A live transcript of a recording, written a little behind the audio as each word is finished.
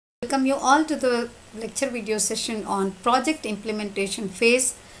Welcome you all to the lecture video session on project implementation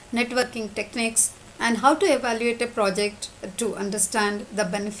phase, networking techniques, and how to evaluate a project to understand the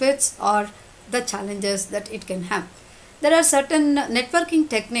benefits or the challenges that it can have. There are certain networking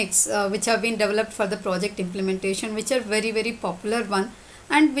techniques which have been developed for the project implementation, which are very popular one,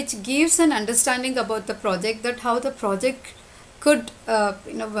 and which gives an understanding about the project, that how the project could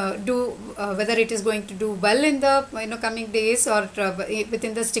do whether it is going to do well in the coming days or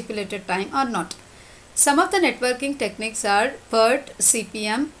within the stipulated time or not. Some of the networking techniques are PERT,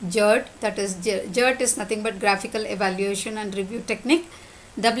 CPM, GERT, that is GERT is nothing but graphical evaluation and review technique,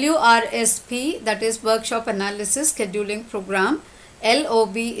 WRSP, that is workshop analysis scheduling program,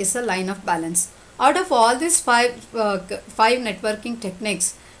 LOB is a line of balance. Out of all these five networking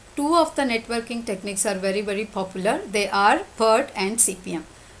techniques, two of the networking techniques are very popular. They are PERT and CPM.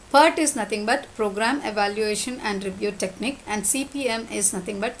 PERT is nothing but program evaluation and review technique, and CPM is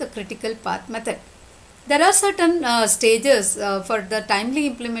nothing but the critical path method. There are certain stages for the timely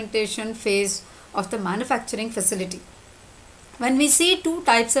implementation phase of the manufacturing facility. When we see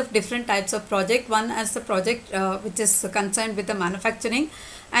different types of project, one as the project which is concerned with the manufacturing,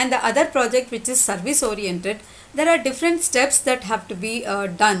 and the other project which is service oriented, there are different steps that have to be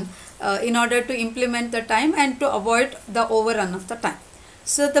done in order to implement the time and to avoid the overrun of the time.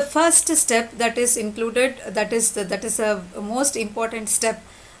 So the first step that is included, that is a most important step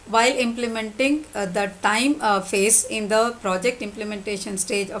while implementing the time phase in the project implementation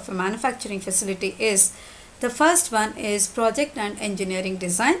stage of a manufacturing facility is, the first one is project and engineering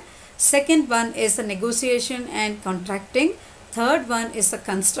design, second one is the negotiation and contracting, third one is the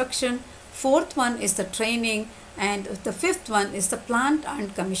construction, fourth one is the training, and the fifth one is the plant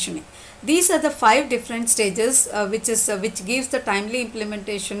and commissioning. These are the 5 different stages which gives the timely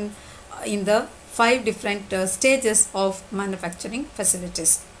implementation in the 5 different stages of manufacturing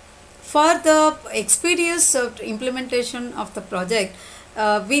facilities. For the experience of implementation of the project,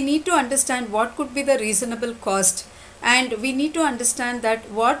 we need to understand what could be the reasonable cost, and we need to understand that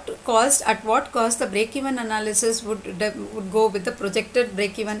at what cost the break-even analysis would go with the projected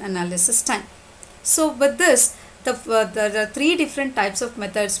break-even analysis time. So with this, there are 3 different types of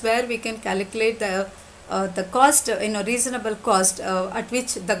methods where we can calculate the cost, reasonable cost at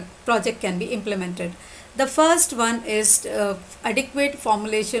which the project can be implemented. The first one is adequate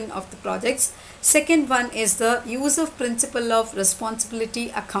formulation of the projects. Second one is the use of principle of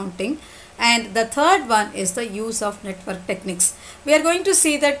responsibility accounting, and the third one is the use of network techniques. We are going to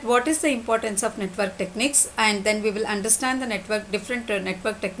see that what is the importance of network techniques, and then we will understand the different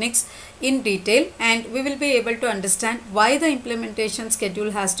network techniques in detail, and we will be able to understand why the implementation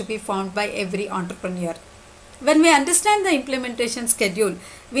schedule has to be formed by every entrepreneur. When we understand the implementation schedule,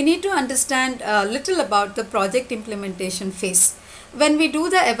 we need to understand a little about the project implementation phase. When we do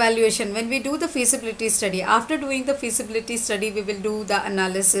the evaluation, when we do the feasibility study, after doing the feasibility study, we will do the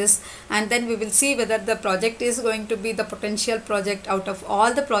analysis, and then we will see whether the project is going to be the potential project out of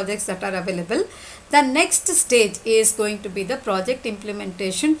all the projects that are available. The next stage is going to be the project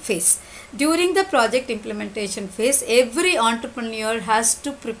implementation phase. During the project implementation phase, every entrepreneur has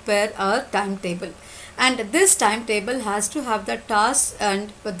to prepare a timetable, and this timetable has to have the tasks,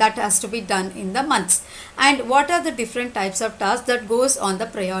 and that has to be done in the months. And what are the different types of tasks that goes on the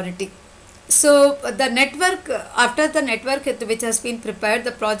priority? So the network, after the network which has been prepared,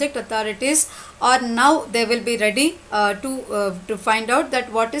 the project authorities are now, they will be ready to find out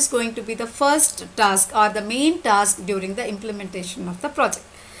that what is going to be the first task or the main task during the implementation of the project.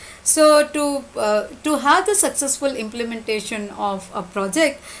 So to have the successful implementation of a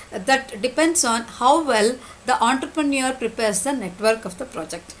project, that depends on how well the entrepreneur prepares the network of the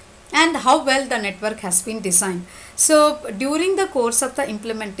project and how well the network has been designed. So during the course of the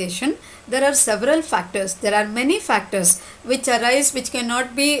implementation, there are several factors. There are many factors which arise, which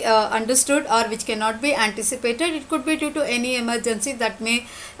cannot be understood or which cannot be anticipated. It could be due to any emergency that may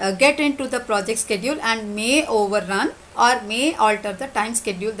get into the project schedule and may overrun or may alter the time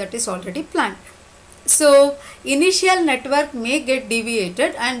schedule that is already planned. So initial network may get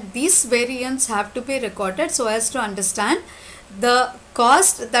deviated, and these variants have to be recorded so as to understand the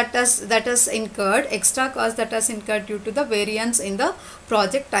cost that has incurred, extra cost that has incurred due to the variance in the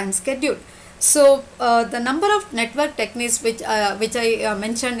project time schedule. So the number of network techniques which I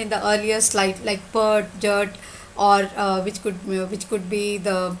mentioned in the earlier slide, like PERT, GERT, or which could be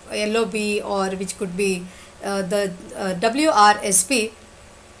the LOB, or which could be the WRSP.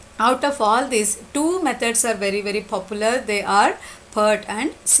 Out of all these, 2 methods are very popular. They are PERT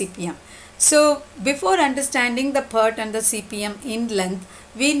and CPM. So before understanding the PERT and the CPM in length,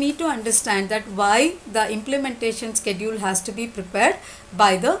 we need to understand that why the implementation schedule has to be prepared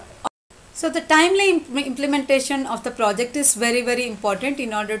by the So the timely implementation of the project is very, very important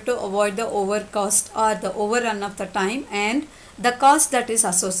in order to avoid the overcost or the overrun of the time and the cost that is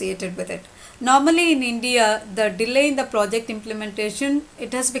associated with it. Normally in India, the delay in the project implementation,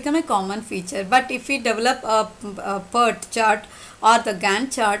 it has become a common feature. But if we develop a PERT chart or the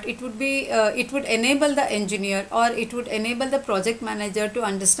Gantt chart, it would enable the engineer or it would enable the project manager to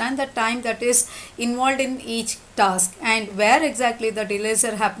understand the time that is involved in each task and where exactly the delays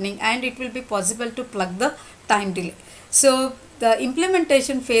are happening, and it will be possible to plug the time delay. So the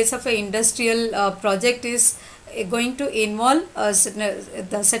implementation phase of an industrial project is going to involve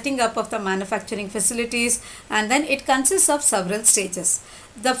the setting up of the manufacturing facilities, and then it consists of several stages.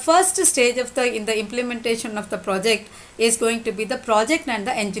 The first stage of in the implementation of the project is going to be the project and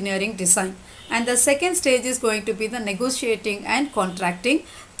the engineering design, and the second stage is going to be the negotiating and contracting.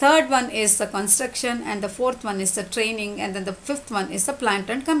 Third one is the construction, and the fourth one is the training, and then the fifth one is the plant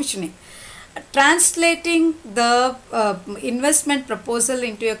and commissioning. Translating the investment proposal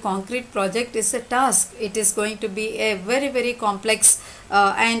into a concrete project is a task. It is going to be a very, very complex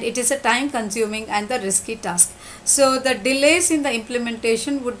and it is a time consuming and the risky task. So the delays in the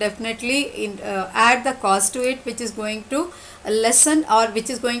implementation would definitely add the cost to it, which is going to lessen or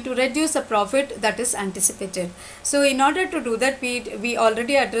which is going to reduce the profit that is anticipated. So in order to do that, we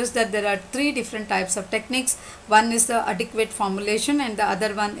already addressed that there are three different types of techniques. One is the adequate formulation and the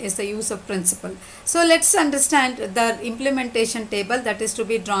other one is the use of principle. So let's understand the implementation table that is to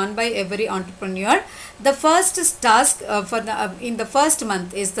be drawn by every entrepreneur. The first task in the first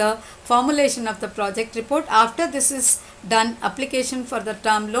month is the formulation of the project report. After this is done, application for the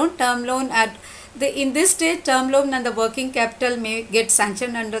term loan. In this stage, term loan and the working capital may get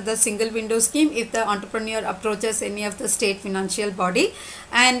sanctioned under the single window scheme if the entrepreneur approaches any of the state financial body,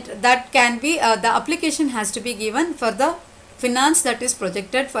 and that can be the application has to be given for the finance that is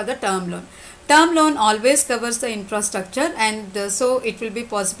projected for the term loan. Term loan always covers the infrastructure, and so it will be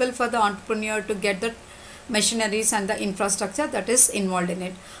possible for the entrepreneur to get the machineries and the infrastructure that is involved in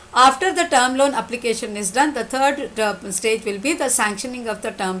it. After the term loan application is done, the third stage will be the sanctioning of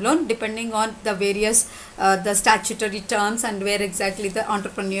the term loan, depending on the various the statutory terms and where exactly the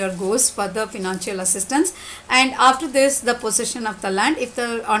entrepreneur goes for the financial assistance. And after this, the possession of the land. If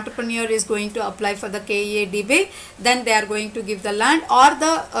the entrepreneur is going to apply for the KEA-DB, then they are going to give the land, or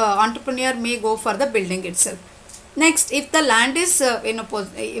the entrepreneur may go for the building itself. Next, if the land is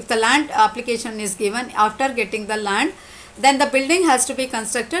if the land application is given, after getting the land, then the building has to be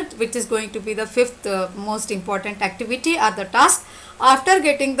constructed, which is going to be the fifth most important activity or the task. After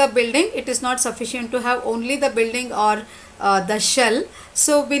getting the building, it is not sufficient to have only the building or the shell.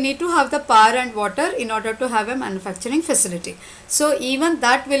 So we need to have the power and water in order to have a manufacturing facility. So even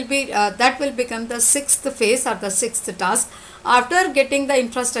that will be that will become the sixth phase or the sixth task. After getting the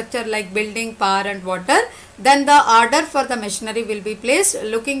infrastructure like building, power and water, then the order for the machinery will be placed,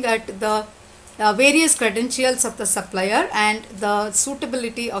 looking at the various credentials of the supplier and the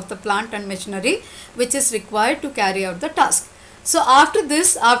suitability of the plant and machinery which is required to carry out the task. So after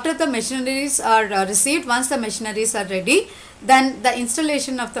this, after the machineries are received, once the machineries are ready, then the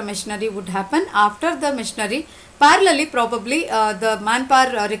installation of the machinery would happen. After the machinery, parallelly probably the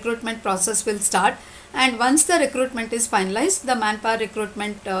manpower recruitment process will start. And once the recruitment is finalized, the manpower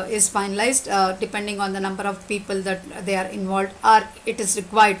recruitment is finalized depending on the number of people that they are involved or it is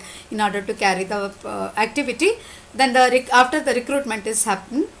required in order to carry the activity. Then after the recruitment is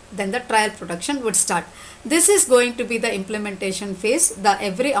happened, then the trial production would start. This is going to be the implementation phase that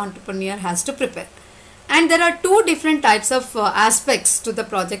every entrepreneur has to prepare. And there are two different types of aspects to the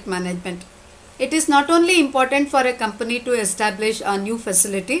project management. It is not only important for a company to establish a new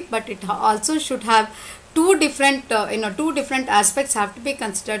facility, but it also should have two different aspects have to be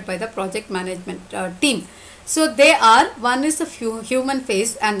considered by the project management team. So they are, one is the human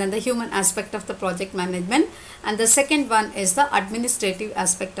phase and then the human aspect of the project management, and the second one is the administrative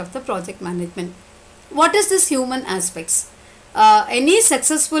aspect of the project management. What is this human aspects? Any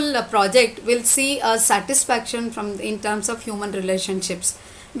successful project will see a satisfaction in terms of human relationships,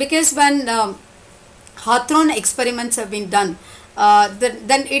 because when Hawthorne experiments have been done,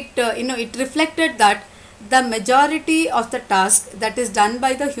 then it reflected that the majority of the task that is done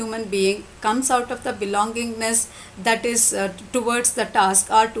by the human being comes out of the belongingness that is towards the task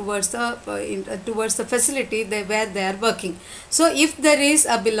or towards the facility where they are working. So if there is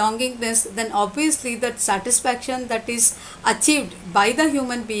a belongingness, then obviously that satisfaction that is achieved by the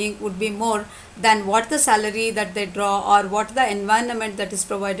human being would be more than what the salary that they draw or what the environment that is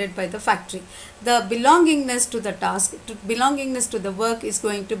provided by the factory. The belongingness to the task, belongingness to the work is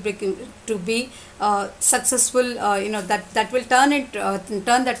going to be successful. That will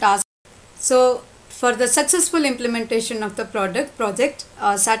turn the task. So for the successful implementation of the project,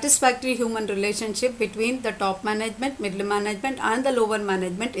 a satisfactory human relationship between the top management, middle management and the lower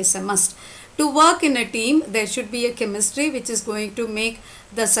management is a must. To work in a team, there should be a chemistry which is going to make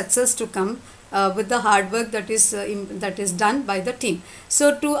the success to come with the hard work that is done by the team.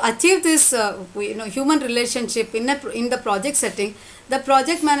 So to achieve this human relationship in the project setting, the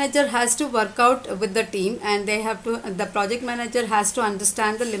project manager has to work out with the team, and the project manager has to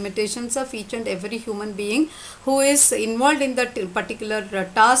understand the limitations of each and every human being who is involved in the particular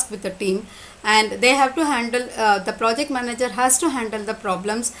task with the team, and they have to handle the project manager has to handle the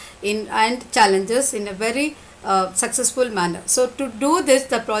problems and challenges in a very successful manner. So to do this,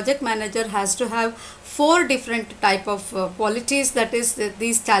 the project manager has to have 4 different type of qualities, that is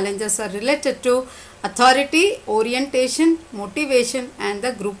these challenges are related to authority, orientation, motivation and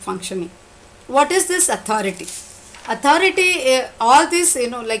the group functioning. What is this authority? Authority, all these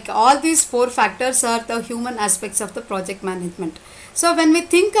all these 4 factors are the human aspects of the project management. So when we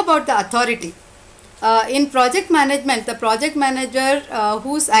think about the authority in project management, the project manager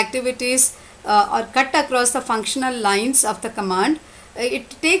whose activities are cut across the functional lines of the command, it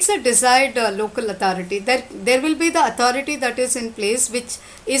takes a desired local authority. There will be the authority that is in place, which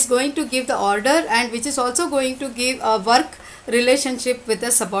is going to give the order and which is also going to give a work relationship with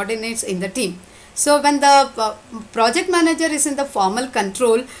the subordinates in the team. So when the project manager is in the formal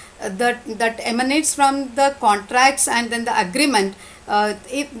control that emanates from the contracts and then the agreement,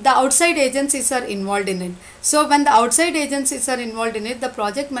 if the outside agencies are involved in it. So when the outside agencies are involved in it, the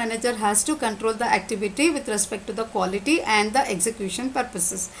project manager has to control the activity with respect to the quality and the execution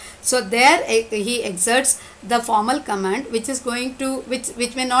purposes. So there he exerts the formal command, which is going to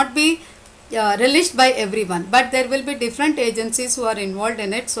which may not be relished by everyone, but there will be different agencies who are involved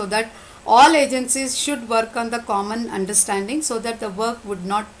in it, so that all agencies should work on the common understanding so that the work would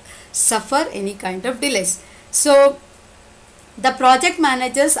not suffer any kind of delays. So the project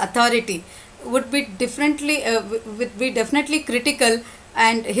manager's authority would be definitely critical,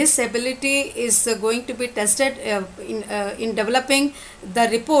 and his ability is going to be tested in developing the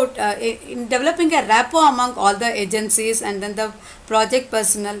report, in developing a rapport among all the agencies and then the project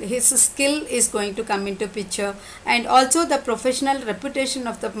personnel. His skill is going to come into picture, and also the professional reputation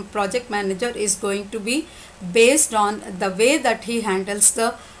of the project manager is going to be based on the way that he handles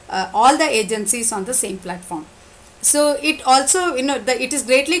the all the agencies on the same platform. So it also, it is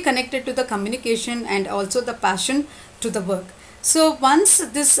greatly connected to the communication and also the passion to the work. So once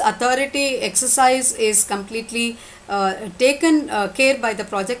this authority exercise is completely taken care by the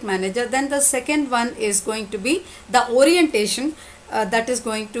project manager, then the second one is going to be the orientation that is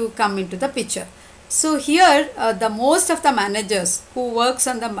going to come into the picture. So here the most of the managers who works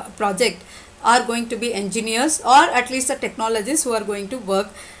on the project are going to be engineers, or at least the technologists who are going to work.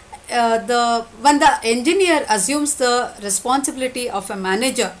 When the engineer assumes the responsibility of a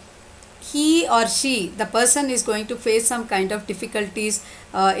manager, he or she, the person, is going to face some kind of difficulties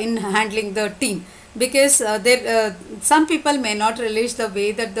in handling the team, because some people may not relish the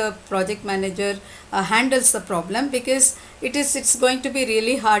way that the project manager handles the problem, because it's going to be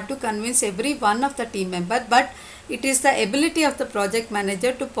really hard to convince every one of the team member. But it is the ability of the project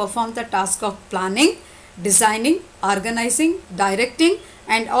manager to perform the task of planning, designing, organizing, directing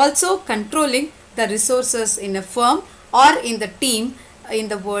and also controlling the resources in a firm or in the team in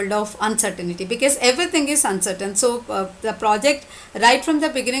the world of uncertainty, because everything is uncertain. So the project, right from the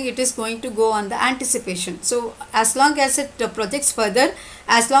beginning, it is going to go on the anticipation. So as long as it projects further,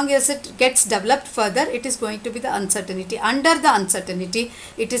 as long as it gets developed further, it is going to be the uncertainty. Under the uncertainty,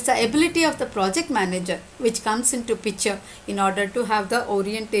 it is the ability of the project manager which comes into picture in order to have the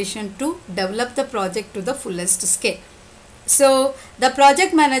orientation to develop the project to the fullest scale. So the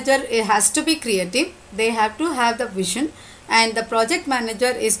project manager has to be creative, they have to have the vision, and the project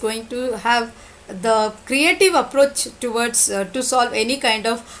manager is going to have the creative approach towards to solve any kind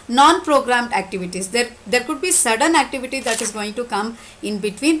of non-programmed activities. There could be sudden activity that is going to come in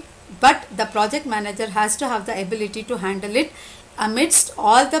between, but the project manager has to have the ability to handle it amidst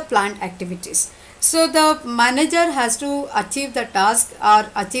all the planned activities. So the manager has to achieve the task or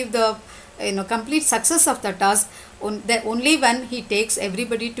achieve the complete success of the task only when he takes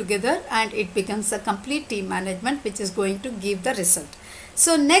everybody together, and it becomes a complete team management which is going to give the result.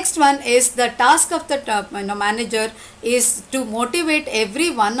 So next one is the task of the manager is to motivate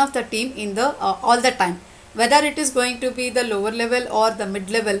every one of the team in the all the time, whether it is going to be the lower level or the mid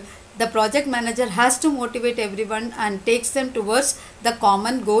level. The project manager has to motivate everyone and takes them towards the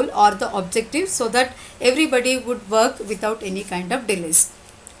common goal or the objective, so that everybody would work without any kind of delays.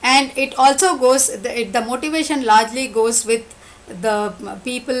 And it also goes, the motivation largely goes with the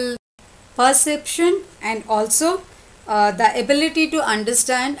people perception, and also the ability to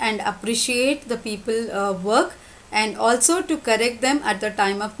understand and appreciate the people work, and also to correct them at the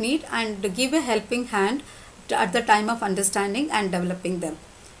time of need and give a helping hand at the time of understanding and developing them.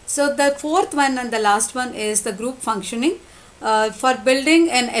 So the fourth one and the last one is the group functioning. For building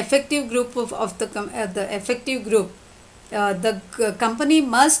an effective group of the effective group, the company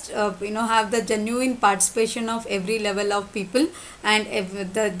must have the genuine participation of every level of people, and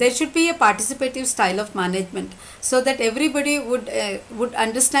there should be a participative style of management, so that everybody would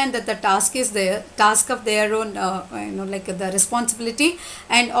understand that the task of their own, like the responsibility,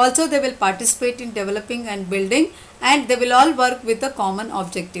 and also they will participate in developing and building, and they will all work with a common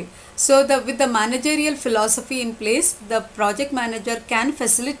objective. So with the managerial philosophy in place, the project manager can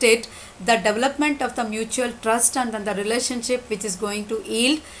facilitate the development of the mutual trust and then the relationship which is going to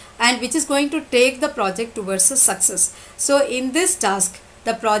yield and which is going to take the project towards a success. So in this task,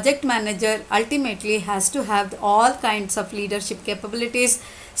 the project manager ultimately has to have all kinds of leadership capabilities,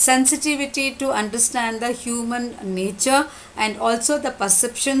 sensitivity to understand the human nature, and also the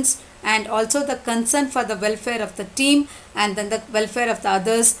perceptions, and also the concern for the welfare of the team and then the welfare of the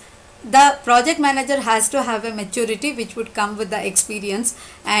others. The project manager has to have a maturity which would come with the experience,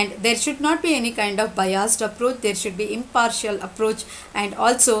 and there should not be any kind of biased approach. There should be impartial approach, and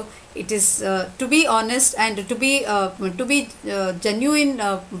also it is to be honest and to be genuine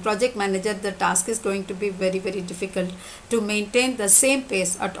project manager. The task is going to be very, very difficult to maintain the same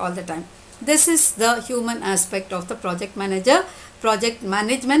pace at all the time. This is the human aspect of the project manager, project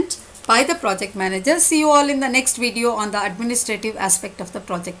management by the project manager. See you all in the next video on the administrative aspect of the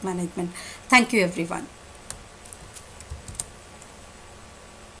project management. Thank you everyone.